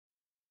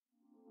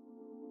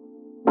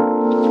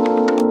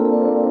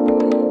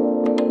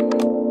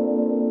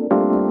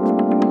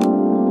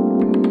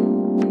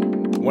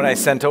When I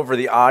sent over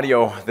the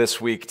audio this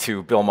week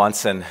to Bill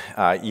Munson,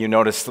 you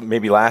noticed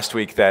maybe last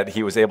week that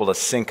he was able to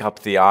sync up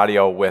the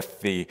audio with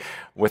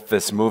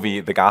this movie,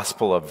 the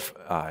Gospel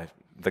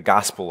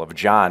of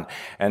John.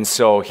 And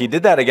so he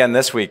did that again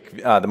this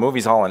week. The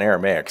movie's all in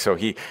Aramaic, so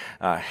he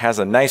has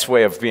a nice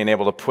way of being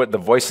able to put the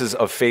Voices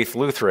of Faith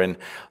Lutheran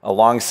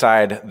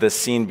alongside this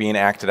scene being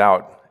acted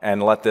out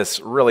and let this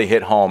really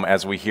hit home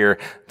as we hear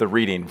the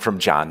reading from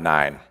John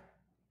 9.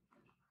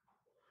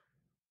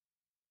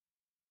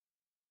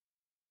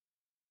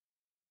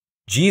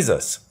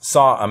 Jesus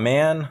saw a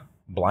man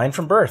blind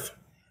from birth.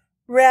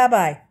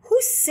 Rabbi,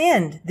 who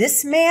sinned,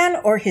 this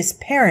man or his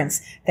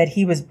parents, that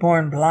he was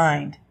born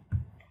blind?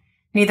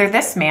 Neither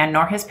this man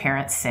nor his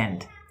parents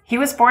sinned. He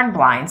was born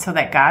blind so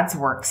that God's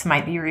works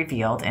might be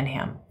revealed in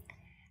him.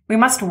 We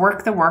must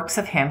work the works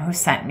of him who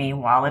sent me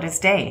while it is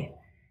day.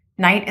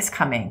 Night is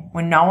coming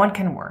when no one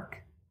can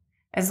work.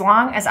 As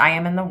long as I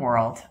am in the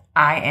world,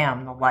 I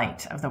am the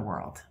light of the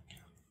world.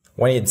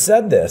 When he had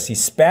said this, he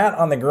spat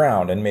on the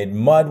ground and made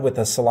mud with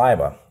the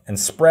saliva and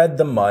spread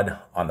the mud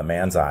on the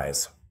man's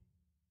eyes.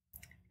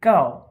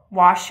 Go,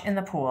 wash in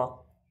the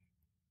pool.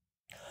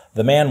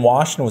 The man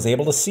washed and was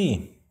able to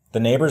see. The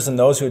neighbors and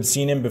those who had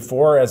seen him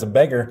before as a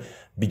beggar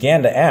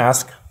began to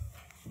ask,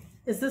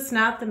 "Is this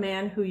not the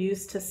man who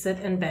used to sit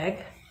and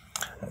beg?"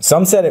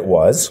 Some said it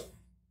was.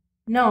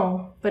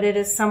 "No, but it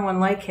is someone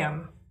like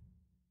him."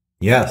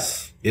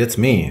 "Yes, it's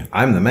me.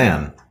 I'm the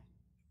man."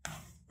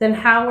 "Then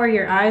how were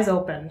your eyes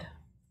opened?"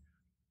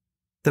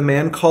 "The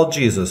man called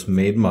Jesus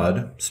made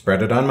mud,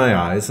 spread it on my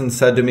eyes, and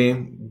said to me,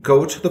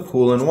 'Go to the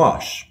pool and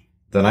wash.'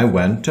 Then I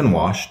went and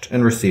washed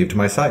and received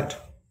my sight."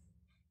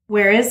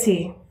 "Where is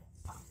he?"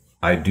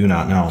 "I do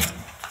not know."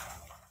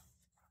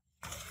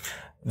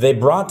 They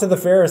brought to the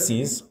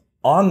Pharisees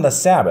on the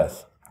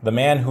Sabbath the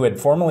man who had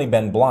formerly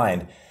been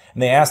blind,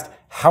 and they asked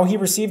how he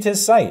received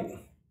his sight.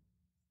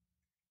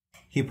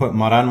 "He put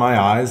mud on my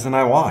eyes and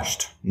I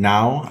washed.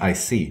 Now I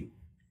see."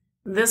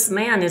 "This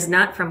man is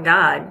not from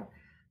God,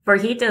 for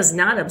he does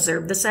not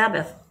observe the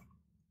Sabbath."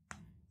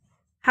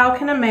 "How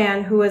can a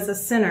man who is a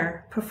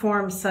sinner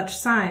perform such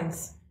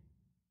signs?"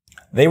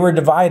 They were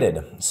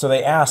divided, so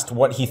they asked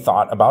what he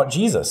thought about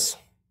Jesus.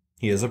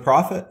 "He is a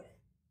prophet."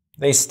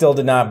 They still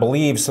did not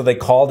believe, so they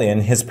called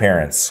in his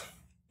parents.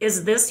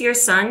 "Is this your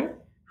son,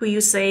 who you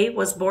say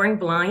was born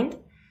blind?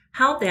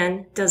 How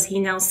then does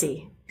he now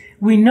see?"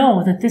 "We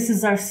know that this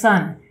is our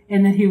son,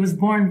 and that he was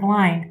born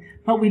blind,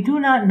 but we do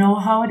not know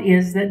how it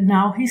is that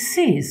now he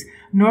sees,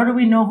 nor do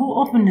we know who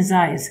opened his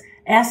eyes.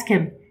 Ask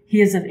him.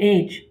 He is of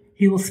age.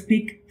 He will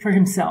speak for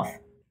himself."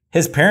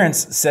 His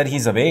parents said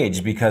he's of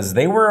age because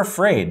they were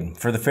afraid,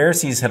 for the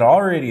Pharisees had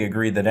already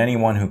agreed that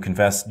anyone who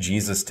confessed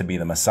Jesus to be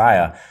the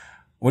Messiah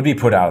would be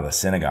put out of the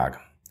synagogue.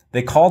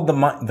 They called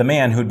the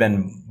man who'd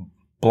been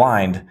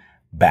blind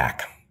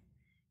back.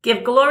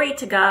 "Give glory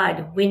to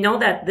God. We know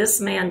that this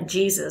man,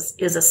 Jesus,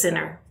 is a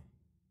sinner."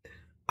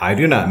 "I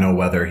do not know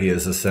whether he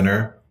is a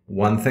sinner.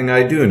 One thing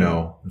I do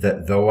know,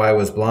 that though I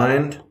was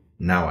blind,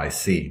 now I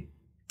see."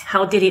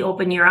 "How did he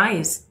open your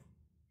eyes?"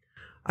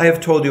 "I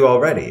have told you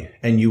already,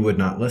 and you would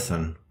not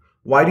listen.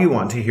 Why do you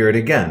want to hear it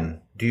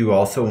again? Do you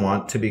also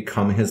want to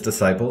become his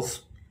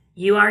disciples?"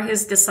 "You are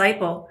his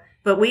disciple,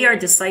 but we are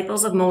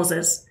disciples of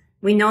Moses.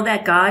 We know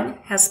that God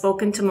has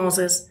spoken to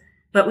Moses,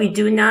 but we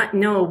do not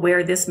know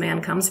where this man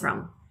comes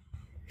from."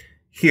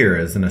 "Here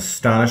is an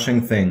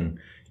astonishing thing.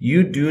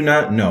 You do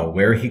not know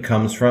where he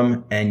comes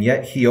from, and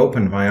yet he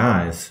opened my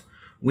eyes.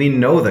 We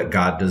know that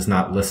God does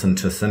not listen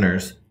to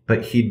sinners,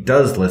 but he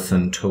does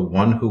listen to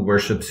one who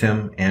worships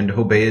him and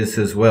obeys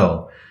his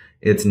will.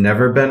 It's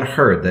never been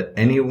heard that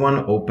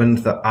anyone opened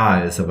the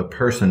eyes of a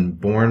person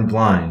born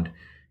blind.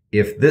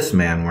 If this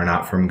man were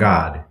not from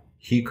God,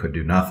 he could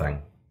do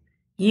nothing."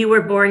 "You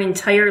were born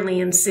entirely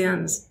in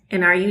sins,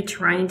 and are you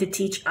trying to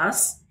teach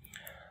us?"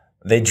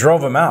 They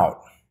drove him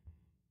out,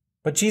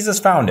 but Jesus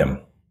found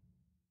him.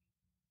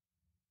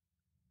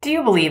 Do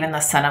you believe in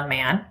the Son of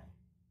Man?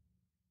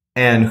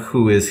 "And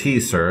who is he,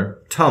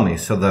 sir? Tell me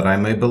so that I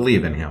may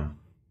believe in him."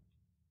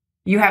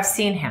 You have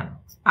seen him.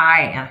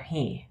 I am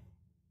he.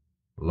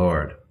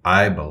 "Lord,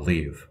 I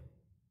believe."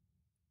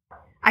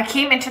 I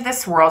came into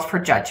this world for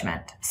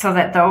judgment, so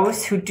that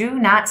those who do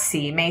not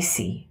see may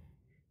see,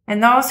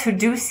 and those who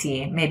do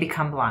see may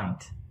become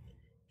blind."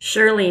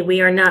 "Surely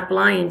we are not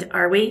blind,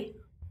 are we?"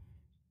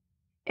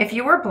 If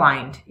you were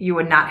blind, you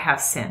would not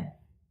have sin.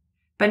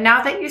 But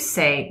now that you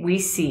say, "We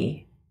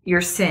see,"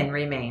 your sin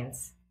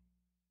remains.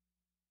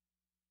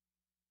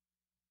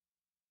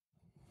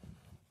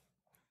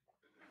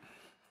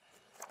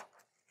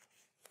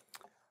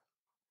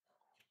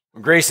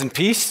 Grace and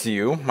peace to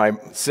you, my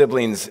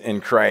siblings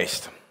in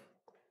Christ.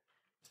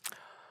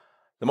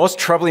 The most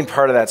troubling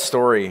part of that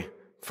story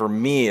for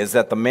me is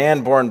that the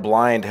man born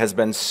blind has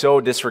been so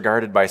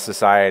disregarded by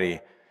society,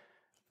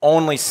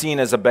 only seen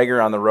as a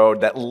beggar on the road,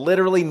 that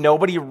literally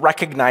nobody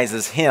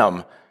recognizes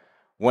him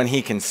when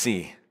he can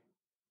see.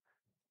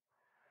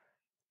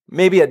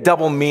 Maybe a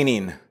double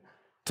meaning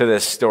to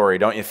this story,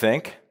 don't you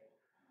think?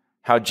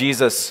 How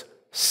Jesus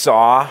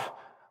saw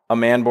a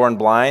man born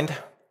blind.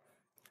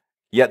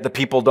 yet the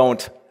people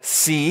don't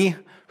see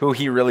who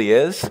he really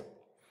is.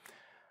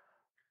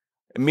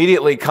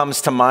 Immediately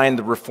comes to mind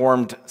the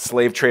reformed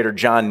slave trader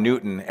John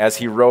Newton as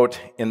he wrote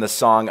in the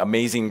song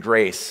Amazing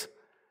Grace,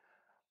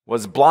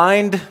 "Was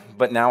blind,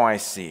 but now I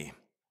see."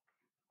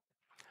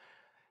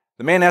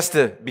 The man has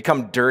to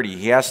become dirty.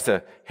 He has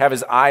to have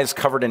his eyes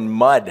covered in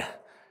mud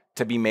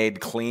to be made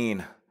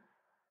clean.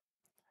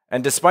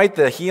 And despite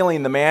the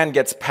healing, the man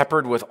gets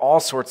peppered with all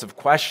sorts of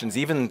questions,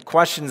 even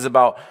questions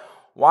about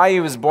why he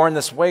was born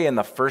this way in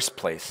the first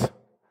place.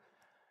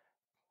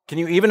 Can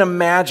you even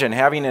imagine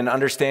having an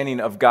understanding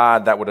of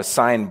God that would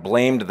assign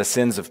blame to the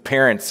sins of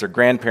parents or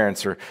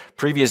grandparents or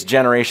previous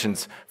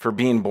generations for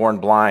being born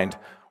blind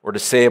or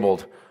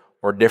disabled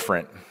or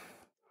different?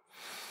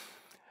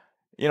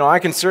 I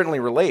can certainly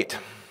relate.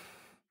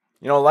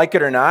 Like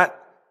it or not,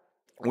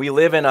 we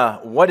live in a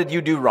 "what did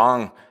you do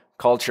wrong"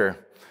 culture.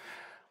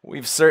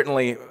 We've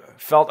certainly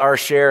felt our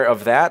share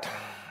of that.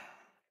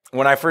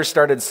 When I first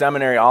started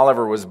seminary,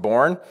 Oliver was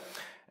born,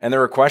 and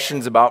there were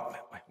questions about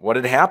what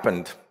had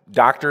happened.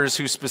 Doctors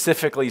who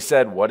specifically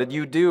said, "What did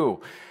you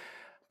do?"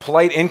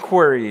 Polite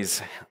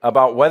inquiries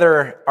about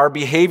whether our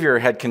behavior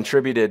had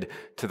contributed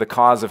to the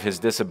cause of his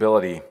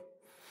disability.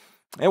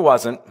 It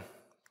wasn't.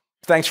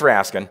 Thanks for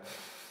asking.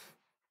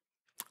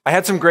 I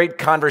had some great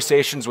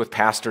conversations with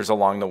pastors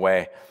along the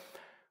way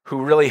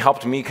who really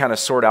helped me kind of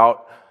sort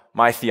out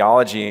my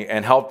theology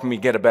and helped me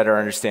get a better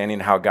understanding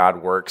of how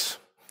God works,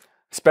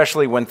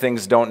 especially when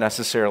things don't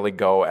necessarily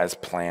go as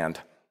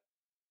planned.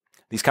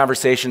 These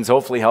conversations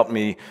hopefully helped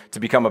me to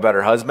become a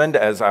better husband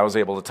as I was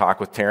able to talk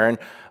with Taryn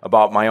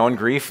about my own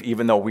grief,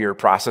 even though we were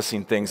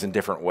processing things in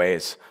different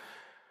ways,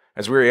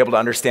 as we were able to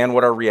understand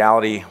what our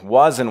reality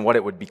was and what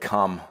it would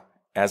become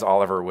as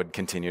Oliver would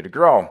continue to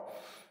grow.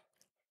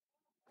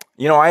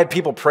 I had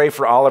people pray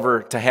for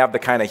Oliver to have the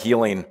kind of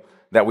healing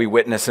that we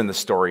witness in the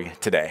story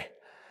today.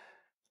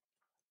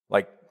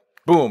 Like,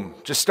 boom,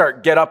 just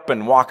get up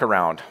and walk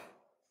around.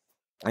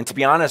 And to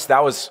be honest,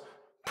 that was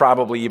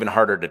probably even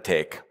harder to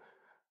take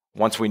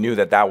once we knew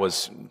that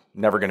was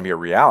never going to be a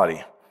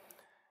reality.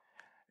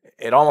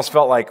 It almost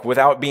felt like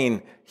without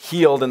being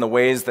healed in the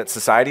ways that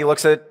society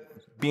looks at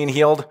being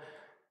healed,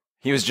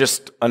 he was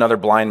just another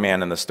blind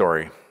man in the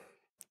story,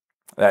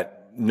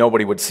 that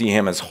nobody would see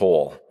him as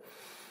whole.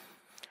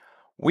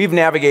 We've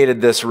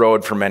navigated this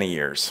road for many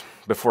years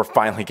before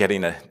finally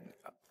getting a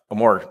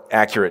more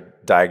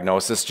accurate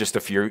diagnosis just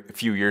a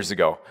few years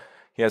ago.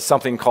 He has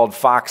something called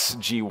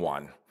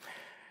FOXG1.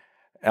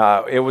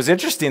 It was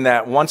interesting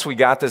that once we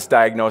got this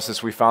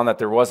diagnosis, we found that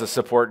there was a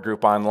support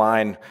group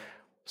online,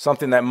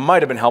 something that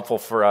might have been helpful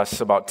for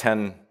us about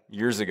 10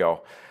 years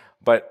ago.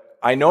 But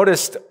I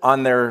noticed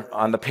on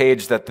the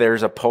page that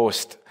there's a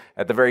post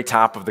at the very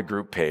top of the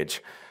group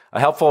page, a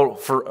helpful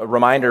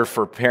reminder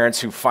for parents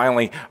who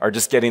finally are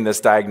just getting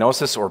this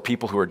diagnosis or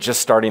people who are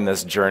just starting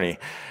this journey.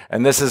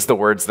 And this is the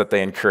words that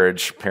they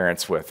encourage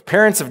parents with.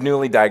 Parents of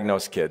newly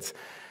diagnosed kids,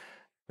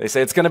 they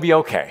say it's going to be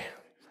okay.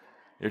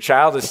 Your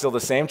child is still the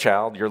same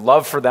child. Your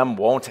love for them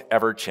won't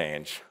ever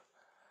change.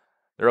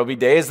 There will be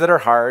days that are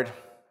hard,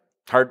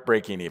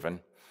 heartbreaking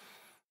even.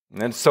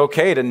 And it's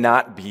okay to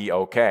not be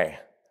okay.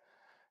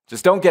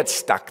 Just don't get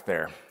stuck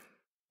there.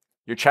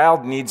 Your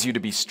child needs you to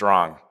be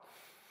strong.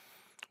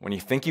 When you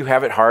think you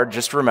have it hard,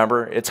 just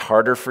remember it's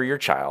harder for your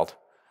child.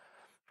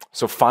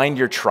 So find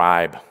your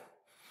tribe.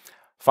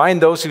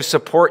 Find those who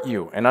support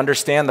you and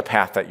understand the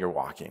path that you're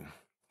walking.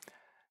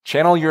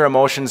 Channel your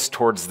emotions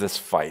towards this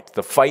fight,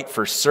 the fight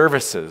for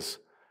services,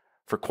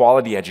 for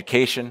quality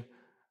education,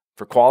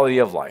 for quality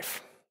of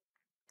life.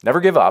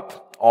 Never give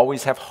up.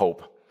 Always have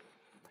hope.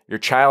 Your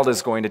child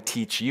is going to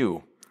teach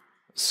you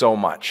so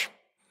much.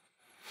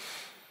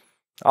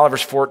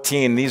 Oliver's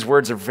 14. These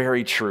words are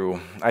very true.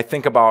 I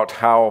think about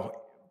how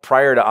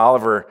prior to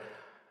Oliver,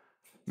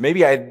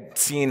 maybe I'd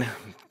seen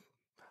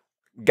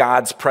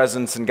God's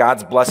presence and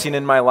God's blessing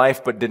in my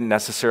life, but didn't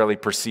necessarily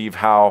perceive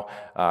how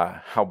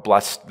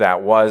blessed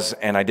that was,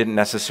 and I didn't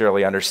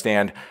necessarily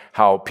understand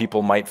how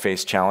people might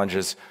face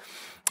challenges.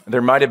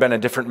 There might have been a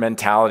different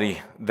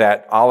mentality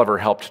that Oliver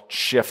helped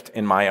shift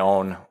in my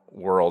own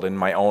world, in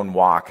my own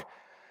walk.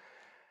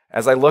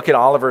 As I look at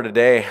Oliver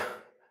today,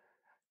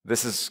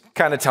 this is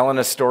kind of telling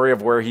a story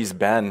of where he's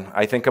been.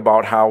 I think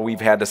about how we've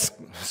had to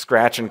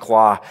scratch and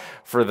claw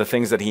for the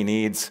things that he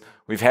needs.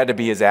 We've had to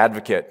be his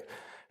advocate.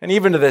 And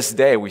even to this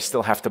day, we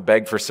still have to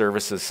beg for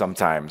services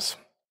sometimes.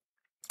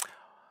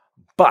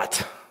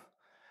 But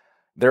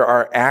there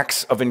are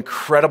acts of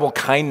incredible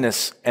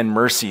kindness and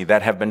mercy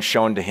that have been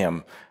shown to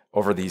him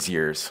over these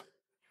years.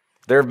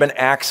 There have been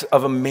acts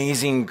of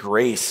amazing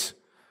grace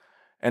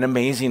and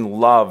amazing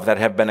love that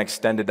have been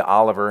extended to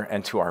Oliver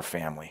and to our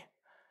family.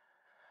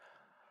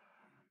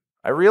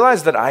 I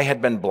realized that I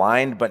had been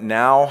blind, but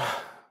now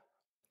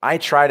I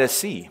try to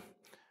see,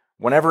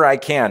 whenever I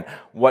can,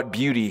 what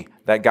beauty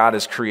that God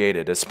has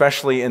created,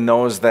 especially in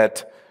those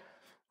that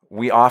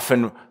we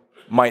often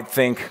might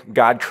think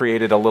God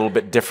created a little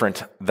bit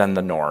different than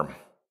the norm.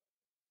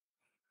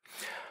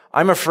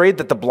 I'm afraid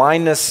that the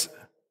blindness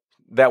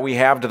that we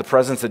have to the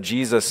presence of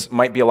Jesus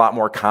might be a lot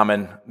more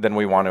common than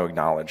we want to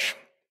acknowledge.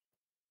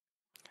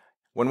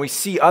 When we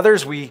see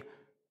others, we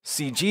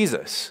see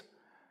Jesus.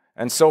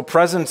 And so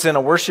presence in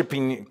a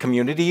worshiping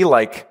community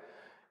like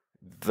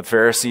the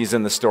Pharisees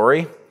in the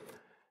story,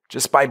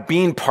 just by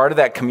being part of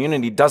that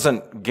community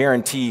doesn't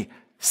guarantee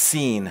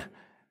seeing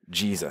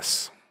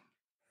Jesus.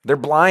 They're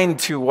blind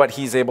to what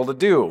he's able to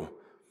do.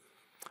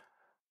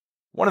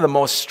 One of the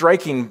most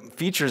striking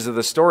features of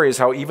the story is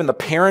how even the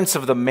parents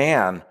of the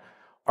man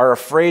are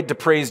afraid to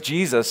praise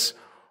Jesus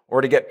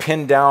or to get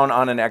pinned down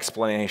on an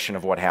explanation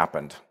of what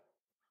happened.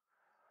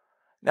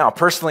 Now,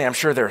 personally, I'm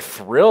sure they're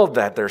thrilled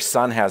that their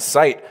son has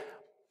sight,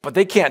 but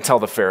they can't tell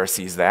the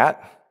Pharisees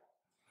that.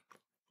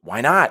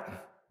 Why not?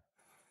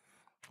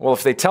 Well,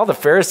 if they tell the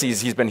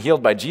Pharisees he's been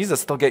healed by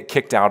Jesus, they'll get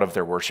kicked out of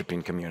their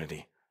worshiping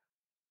community.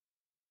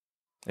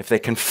 If they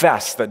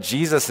confess that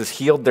Jesus has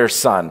healed their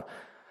son,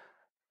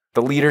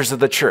 the leaders of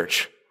the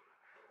church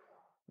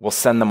will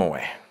send them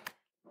away.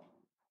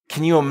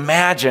 Can you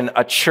imagine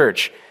a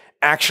church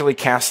actually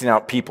casting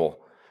out people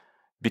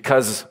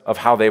because of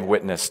how they've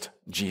witnessed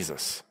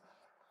Jesus?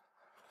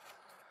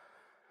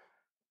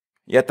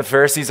 Yet the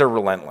Pharisees are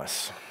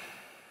relentless.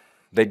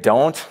 They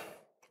don't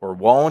or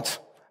won't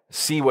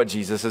see what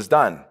Jesus has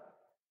done.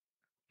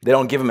 They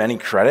don't give him any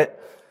credit.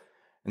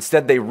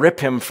 Instead, they rip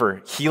him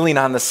for healing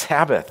on the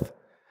Sabbath.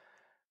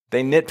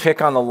 They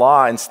nitpick on the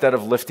law instead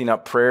of lifting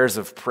up prayers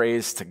of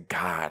praise to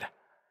God.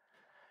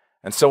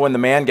 And so when the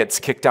man gets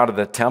kicked out of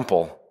the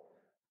temple,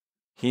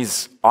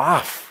 he's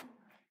off.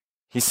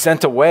 He's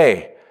sent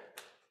away.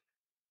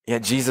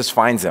 Yet Jesus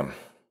finds him.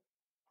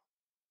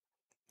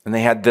 And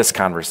they had this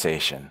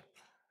conversation.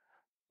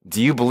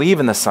 Do you believe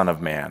in the Son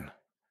of Man?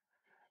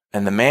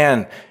 And the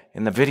man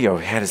in the video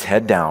had his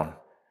head down,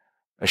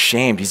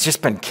 ashamed. He's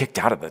just been kicked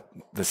out of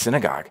the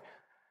synagogue.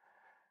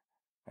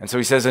 And so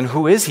he says, and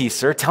who is he,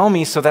 sir? Tell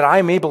me so that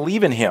I may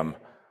believe in him.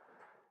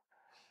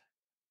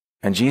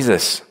 And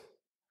Jesus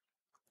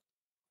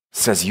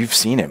says, you've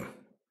seen him.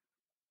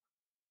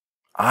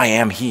 I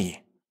am he.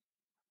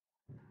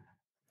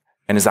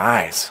 And his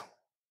eyes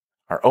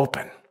are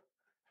open.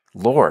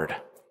 Lord,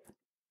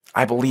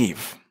 I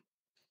believe.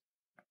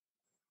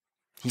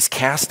 He's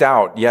cast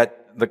out, yet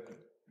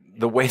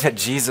the way that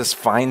Jesus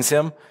finds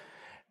him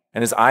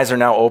and his eyes are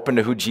now open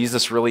to who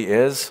Jesus really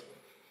is,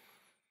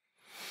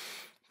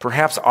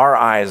 perhaps our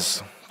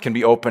eyes can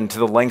be open to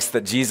the lengths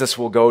that Jesus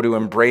will go to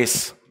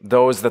embrace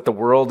those that the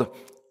world,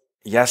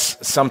 yes,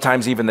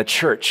 sometimes even the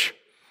church,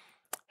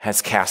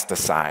 has cast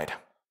aside.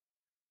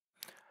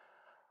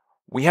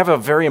 We have a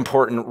very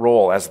important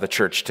role as the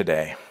church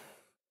today.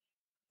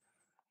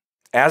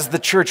 As the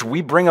church,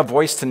 we bring a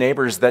voice to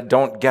neighbors that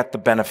don't get the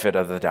benefit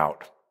of the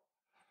doubt.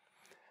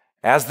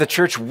 As the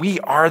church, we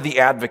are the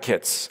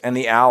advocates and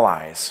the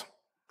allies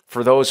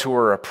for those who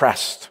are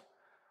oppressed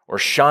or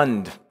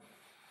shunned,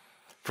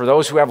 for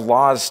those who have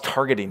laws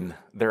targeting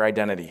their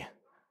identity.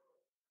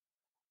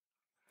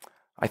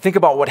 I think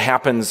about what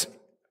happens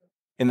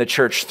in the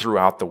church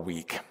throughout the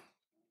week.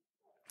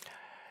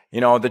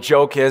 The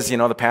joke is,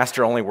 the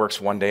pastor only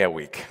works one day a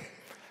week.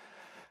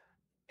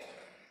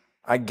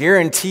 I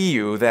guarantee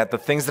you that the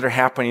things that are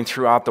happening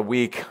throughout the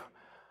week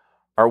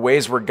are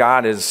ways where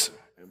God is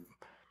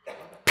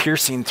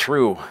piercing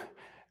through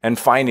and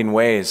finding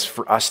ways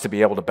for us to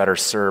be able to better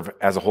serve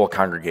as a whole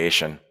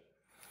congregation.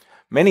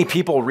 Many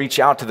people reach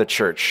out to the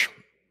church.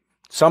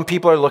 Some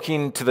people are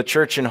looking to the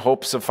church in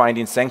hopes of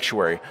finding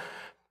sanctuary,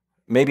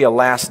 maybe a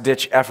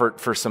last-ditch effort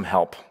for some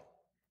help.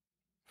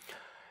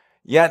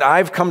 Yet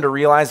I've come to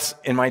realize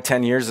in my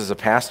 10 years as a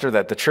pastor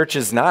that the church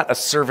is not a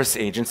service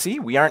agency.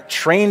 We aren't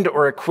trained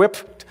or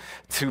equipped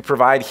to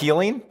provide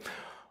healing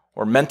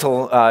or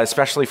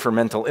especially for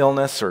mental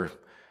illness, or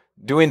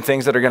doing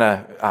things that are going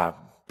to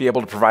be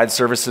able to provide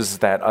services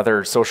that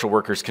other social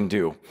workers can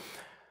do.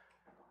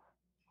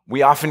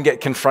 We often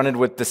get confronted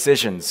with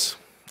decisions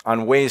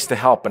on ways to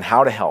help and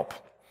how to help.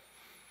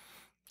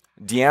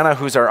 Deanna,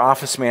 who's our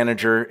office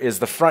manager, is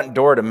the front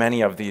door to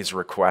many of these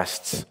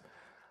requests.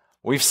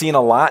 We've seen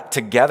a lot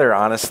together,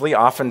 honestly.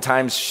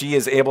 Oftentimes, she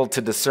is able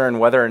to discern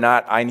whether or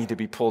not I need to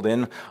be pulled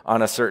in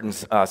on a certain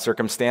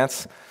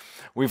circumstance.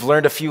 We've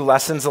learned a few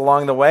lessons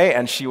along the way,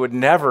 and she would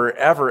never,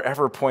 ever,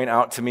 ever point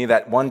out to me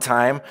that one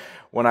time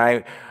when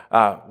I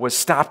was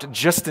stopped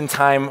just in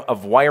time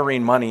of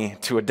wiring money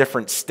to a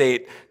different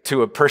state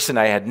to a person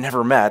I had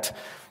never met,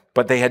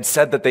 but they had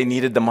said that they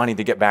needed the money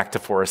to get back to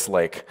Forest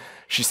Lake.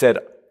 She said,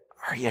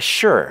 "Are you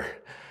sure?"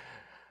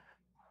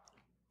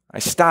 I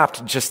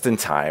stopped just in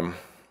time,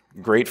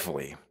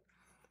 gratefully,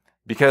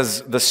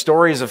 because the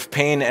stories of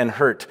pain and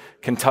hurt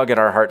can tug at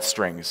our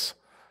heartstrings.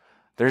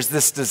 There's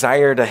this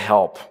desire to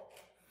help.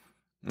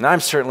 And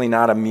I'm certainly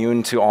not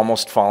immune to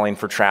almost falling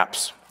for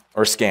traps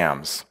or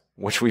scams,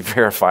 which we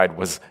verified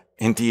was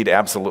indeed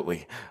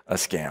absolutely a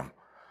scam.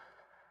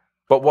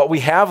 But what we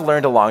have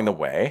learned along the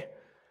way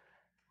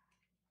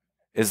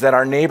is that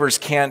our neighbors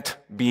can't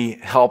be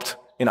helped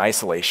in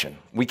isolation.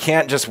 We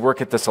can't just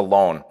work at this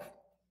alone.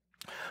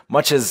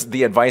 Much as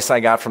the advice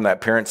I got from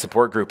that parent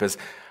support group is,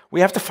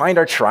 we have to find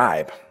our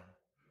tribe,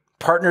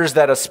 partners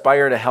that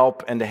aspire to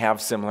help and to have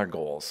similar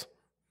goals.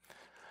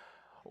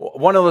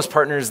 One of those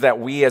partners that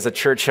we as a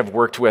church have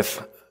worked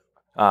with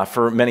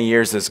for many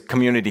years is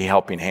Community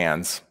Helping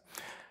Hands.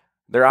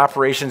 Their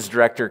operations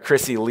director,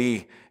 Chrissy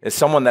Lee, is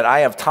someone that I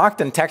have talked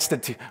and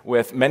texted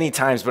with many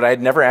times, but I had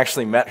never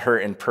actually met her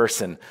in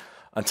person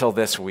until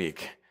this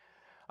week.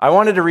 I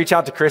wanted to reach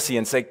out to Chrissy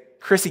and say,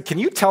 Chrissy, can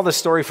you tell the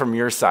story from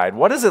your side?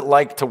 What is it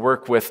like to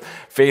work with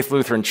Faith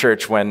Lutheran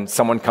Church when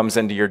someone comes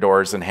into your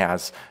doors and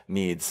has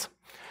needs?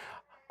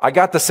 I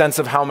got the sense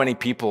of how many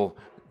people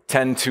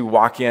tend to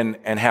walk in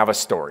and have a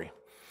story,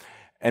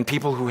 and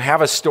people who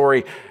have a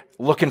story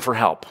looking for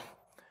help.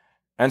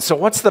 And so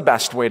what's the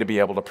best way to be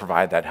able to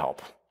provide that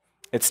help?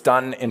 It's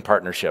done in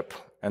partnership.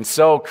 And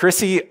so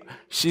Chrissy,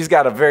 she's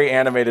got a very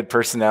animated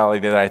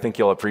personality that I think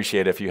you'll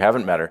appreciate if you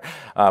haven't met her.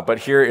 But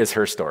here is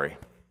her story.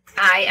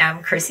 I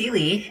am Chrissy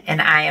Lee,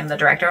 and I am the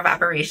Director of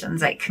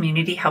Operations at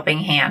Community Helping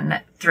Hand,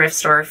 Thrift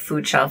Store,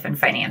 Food Shelf, and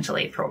Financial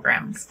Aid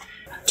Programs.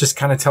 Just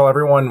kind of tell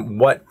everyone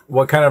what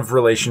kind of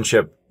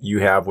relationship you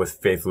have with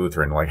Faith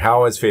Lutheran. Like,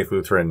 how has Faith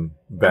Lutheran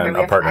been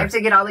a partner? I have to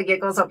get all the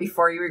giggles up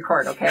before you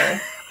record, okay?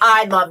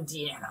 I love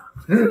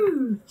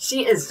Deanna.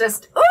 She is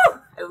just,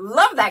 I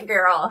love that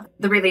girl.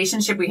 The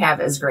relationship we have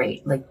is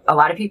great. Like, a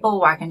lot of people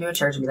walk into a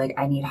church and be like,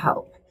 I need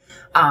help.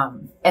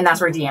 And that's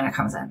where Deanna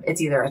comes in.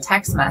 It's either a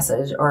text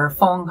message or a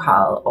phone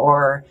call,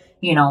 or,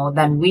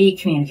 then we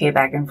communicate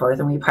back and forth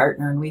and we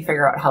partner and we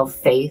figure out how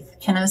Faith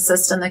can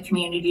assist in the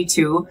community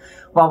too,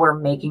 while we're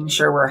making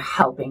sure we're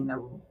helping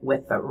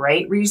with the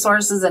right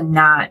resources and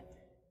not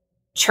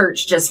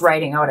church just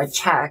writing out a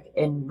check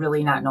and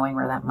really not knowing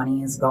where that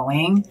money is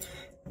going.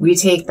 We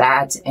take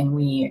that and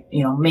we,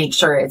 make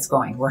sure it's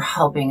going. We're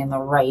helping in the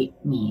right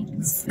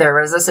means. There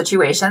was a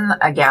situation,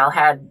 a gal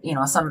had,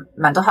 some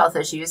mental health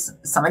issues,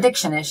 some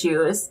addiction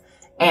issues,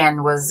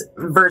 and was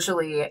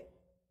virtually,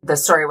 the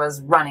story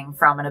was running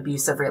from an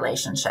abusive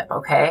relationship.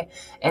 Okay.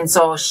 And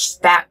so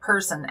that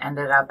person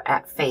ended up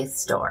at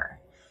Faith's door.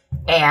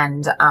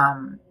 And,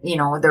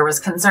 there was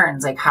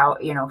concerns like how,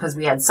 cause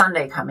we had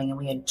Sunday coming and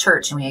we had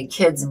church and we had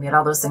kids and we had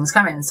all those things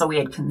coming. And so we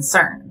had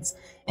concerns.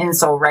 And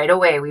so right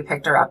away we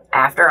picked her up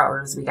after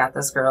hours. We got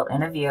this girl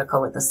in a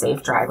vehicle with a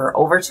safe driver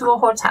over to a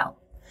hotel,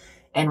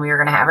 and we were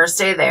going to have her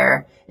stay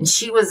there. And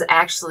she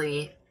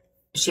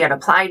had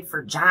applied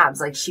for jobs.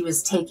 Like, she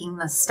was taking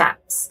the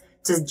steps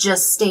to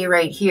just stay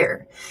right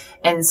here.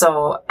 And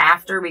so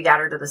after we got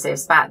her to the safe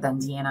spot, then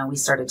Deanna, we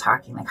started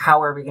talking, like,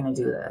 how are we going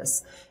to do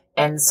this?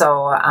 And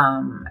so,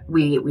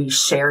 we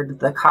shared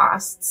the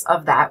costs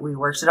of that. We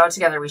worked it out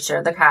together. We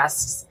shared the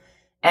costs.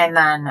 And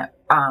then,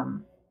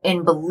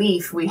 in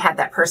belief, we had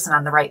that person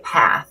on the right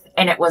path,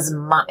 and it was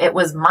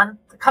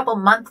a couple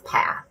month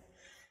path.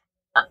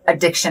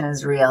 Addiction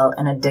is real,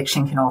 and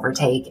addiction can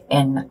overtake.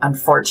 And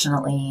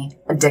unfortunately,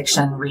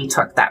 addiction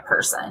retook that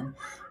person.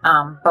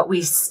 But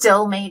we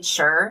still made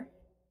sure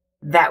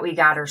that we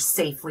got her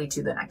safely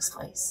to the next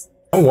place.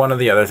 One of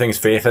the other things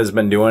Faith has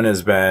been doing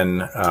has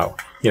been,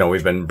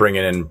 we've been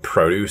bringing in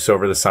produce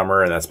over the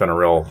summer, and that's been a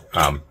real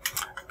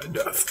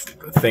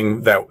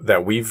thing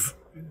that we've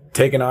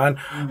taken on.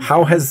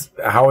 How has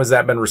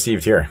that been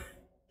received here?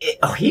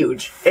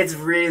 Huge. It's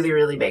really,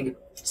 really big.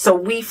 So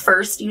we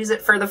first use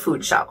it for the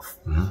food shelf.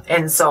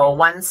 And so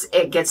once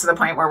it gets to the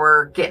point where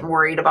we're getting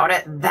worried about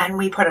it, then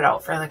we put it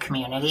out for the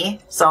community.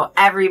 So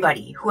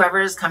everybody, whoever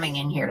is coming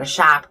in here to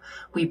shop,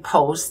 we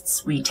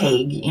post, we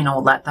tag,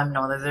 let them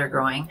know that they're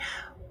growing.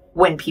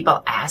 When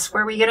people ask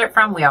where we get it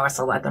from, we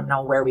also let them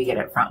know where we get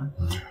it from.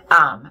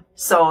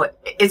 So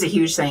it's a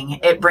huge thing.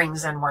 It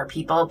brings in more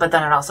people, but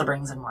then it also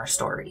brings in more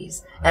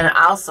stories. And it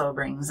also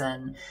brings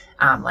in,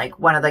 like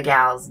one of the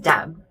gals,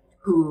 Deb,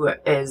 who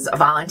is a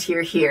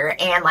volunteer here.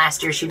 And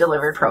last year she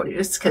delivered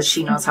produce because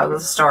she knows how the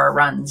store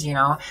runs,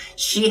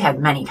 She had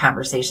many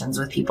conversations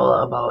with people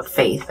about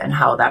faith and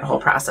how that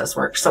whole process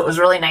works. So it was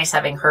really nice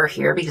having her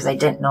here because I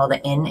didn't know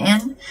the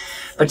in,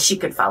 but she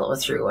could follow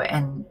through,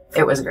 and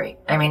it was great.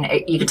 I mean,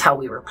 you could tell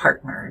we were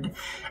partnered.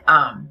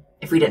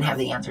 If we didn't have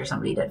the answer,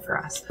 somebody did for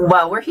us.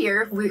 Well, we're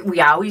here.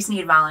 We always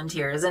need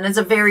volunteers, and it's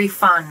a very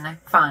fun.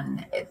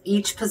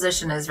 Each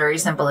position is very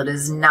simple. It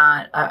is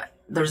not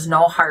there's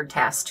no hard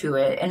task to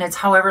it, and it's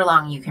however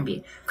long you can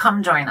be.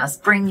 Come join us.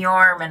 Bring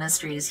your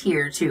ministries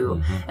here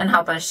too, and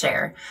help us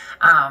share.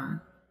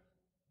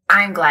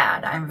 I'm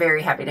glad. I'm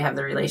very happy to have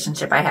the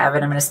relationship I have,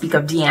 and I'm going to speak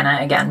of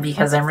Deanna again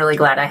because I'm really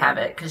glad I have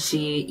it, because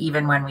she,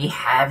 even when we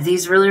have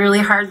these really, really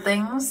hard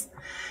things,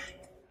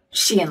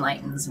 she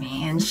enlightens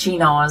me, and she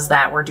knows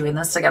that we're doing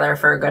this together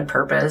for a good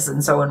purpose.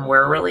 And so when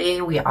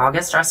we all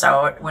get stressed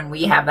out, when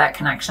we have that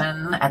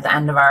connection at the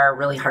end of our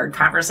really hard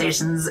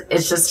conversations,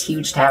 it's just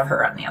huge to have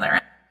her on the other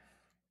end.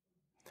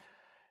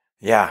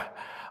 Yeah.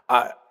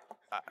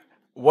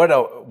 What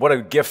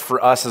a gift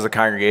for us as a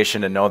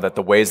congregation to know that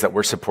the ways that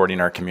we're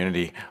supporting our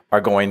community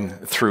are going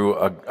through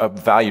a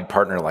valued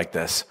partner like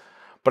this.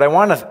 But I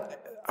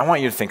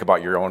want you to think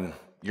about your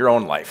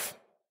own life.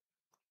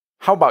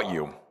 How about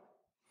you?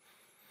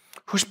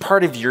 Who's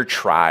part of your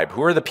tribe?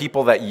 Who are the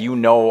people that you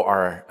know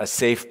are a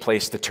safe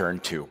place to turn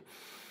to?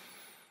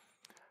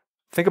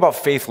 Think about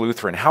Faith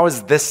Lutheran. How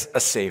is this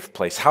a safe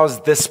place? How is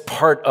this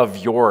part of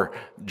your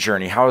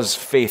journey? How is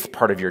faith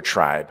part of your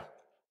tribe?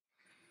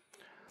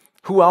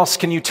 Who else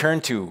can you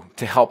turn to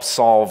help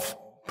solve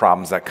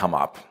problems that come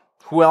up?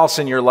 Who else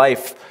in your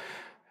life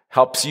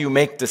helps you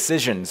make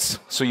decisions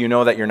so you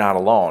know that you're not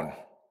alone?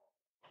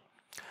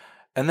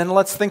 And then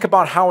let's think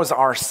about, how is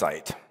our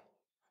sight?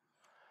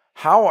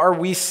 How are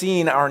we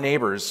seeing our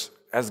neighbors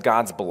as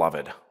God's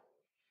beloved?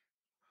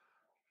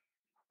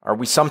 Are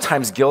we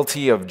sometimes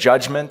guilty of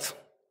judgment,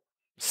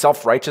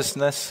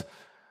 self-righteousness,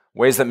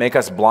 ways that make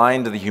us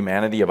blind to the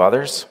humanity of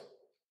others?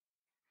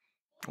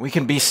 We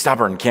can be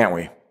stubborn, can't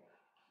we?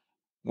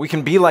 We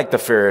can be like the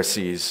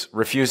Pharisees,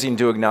 refusing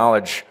to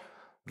acknowledge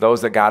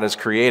those that God has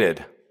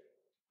created.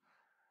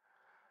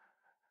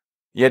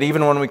 Yet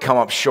even when we come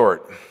up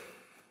short,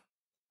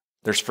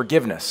 there's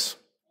forgiveness.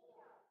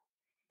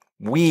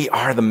 We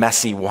are the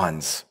messy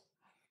ones.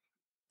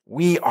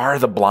 We are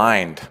the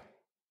blind.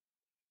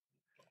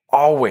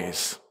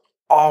 Always,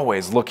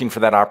 always looking for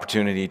that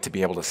opportunity to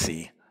be able to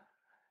see.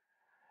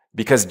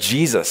 Because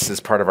Jesus is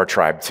part of our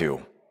tribe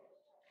too.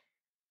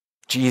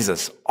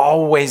 Jesus,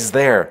 always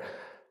there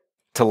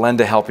to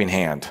lend a helping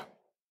hand,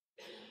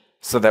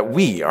 so that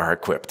we are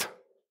equipped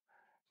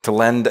to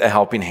lend a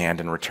helping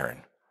hand in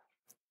return.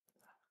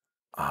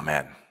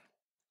 Amen.